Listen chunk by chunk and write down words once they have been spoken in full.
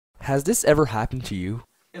has this ever happened to you?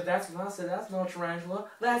 If that's what I said, that's no tarantula.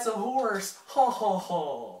 That's a horse. Ho ho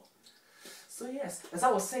ho. So yes, as I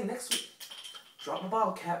was saying, next week, drop my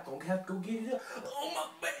bottle cap. Gonna have to go get it up. Oh, my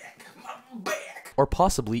back. My back. Or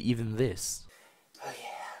possibly even this. Oh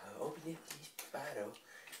yeah, open it, please, bottle.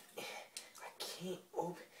 I can't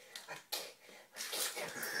open. I can't.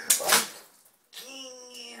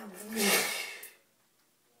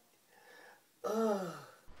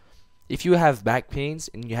 If you have back pains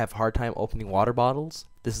and you have a hard time opening water bottles,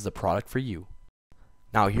 this is a product for you.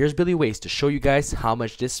 Now here's Billy Ways to show you guys how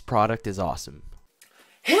much this product is awesome.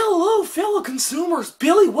 Hello fellow consumers,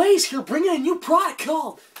 Billy Ways here bringing a new product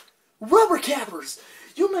called Rubber Cappers.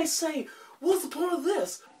 You may say, what's the point of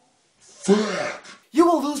this? Fuck! You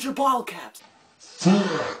will lose your bottle caps.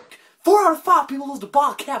 Fuck! 4 out of 5 people lose their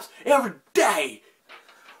bottle caps every day.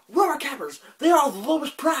 Rubber Cappers, they are the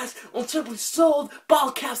lowest price on typically sold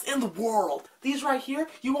bottle caps in the world. These right here,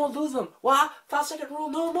 you won't lose them. Why? 5-second rule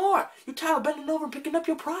no more. You tired of bending over and picking up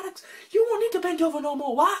your products? You won't need to bend over no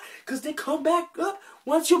more. Why? Because they come back up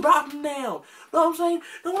once you drop them down. Know what I'm saying?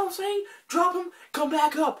 Know what I'm saying? Drop them, come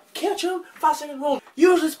back up. Catch them, 5-second rule.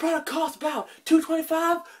 Usually this product costs about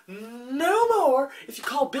 $2.25, no more. If you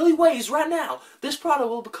call Billy Ways right now, this product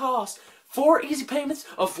will cost 4 easy payments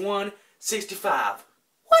of $165.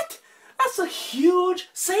 What? That's a huge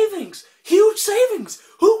savings. Huge savings.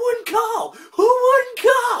 Who wouldn't call? Who wouldn't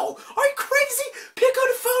call? Are you crazy? Pick up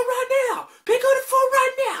the phone right now. Pick up the phone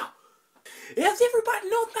right now. As everybody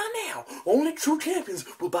knows by now, only true champions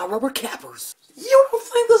will buy Rubber Cappers. You don't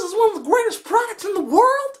think this is one of the greatest products in the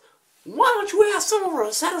world? Why don't you ask some of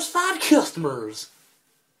our satisfied customers?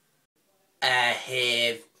 I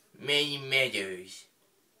have many medals.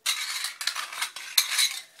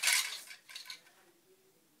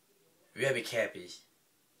 Rubber Cappers.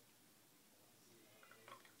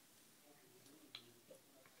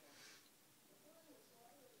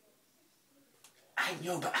 I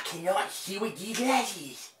know, but I cannot see with these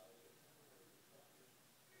glasses.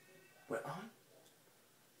 We're on?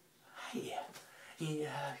 Yeah.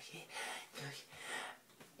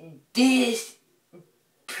 This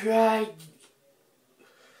product.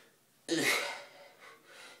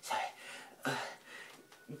 Sorry.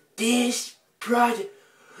 This product.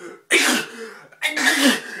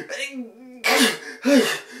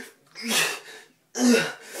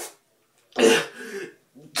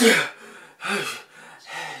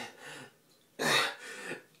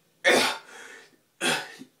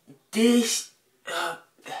 This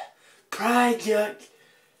project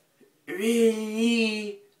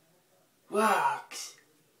really works.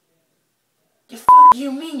 The fuck do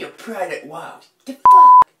you mean your product works? The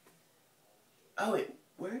fuck? Oh, it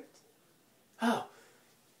worked? Oh,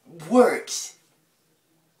 works.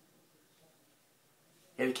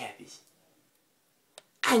 Rubber Cappers.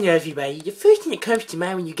 I know everybody. The first thing that comes to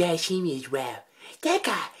mind when you guys see me is, wow, that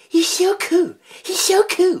guy, he's so cool. He's so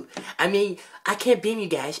cool. I mean, I can't blame you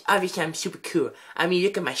guys. Obviously, I'm super cool. I mean,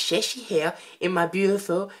 look at my sexy hair and my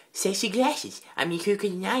beautiful, sexy glasses. I mean, who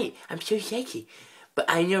could deny it? I'm so sexy. But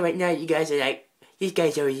I know right now you guys are like, this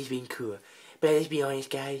guy's always been cool. But let's be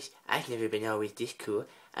honest, guys. I've never been always this cool.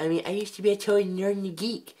 I mean, I used to be a total nerd and a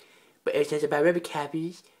geek. But ever since I bought Rubber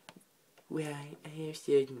Cappers, well, I am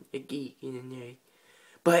still a geek and a nerd.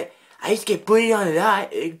 But I used to get bullied on a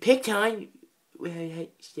lot, picked on. Well,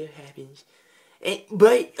 that still happens.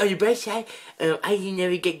 But on the bright side, I didn't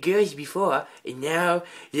never get girls before, and now,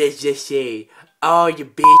 let's just say, all the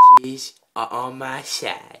bitches are on my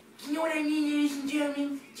side. Do you know what I mean, ladies and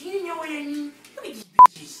gentlemen? Do you know what I mean? Look at these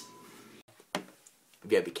bitches.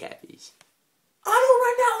 Rubber Cappers. I know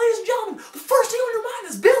right now, ladies and gentlemen, the first thing on your mind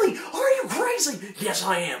is, Billy, are you crazy? Yes,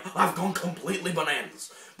 I am. I've gone completely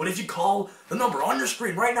bananas. But if you call the number on your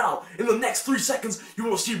screen right now, in the next 3 seconds, you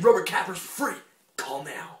will receive Rubber Cappers for free. Call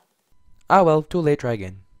now. Ah well, too late, try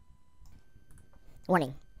again.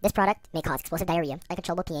 Warning. This product may cause explosive diarrhea,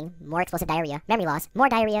 uncontrollable peeing, more explosive diarrhea, memory loss, more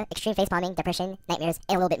diarrhea, extreme face palming, depression, nightmares,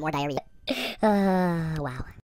 and a little bit more diarrhea. Wow.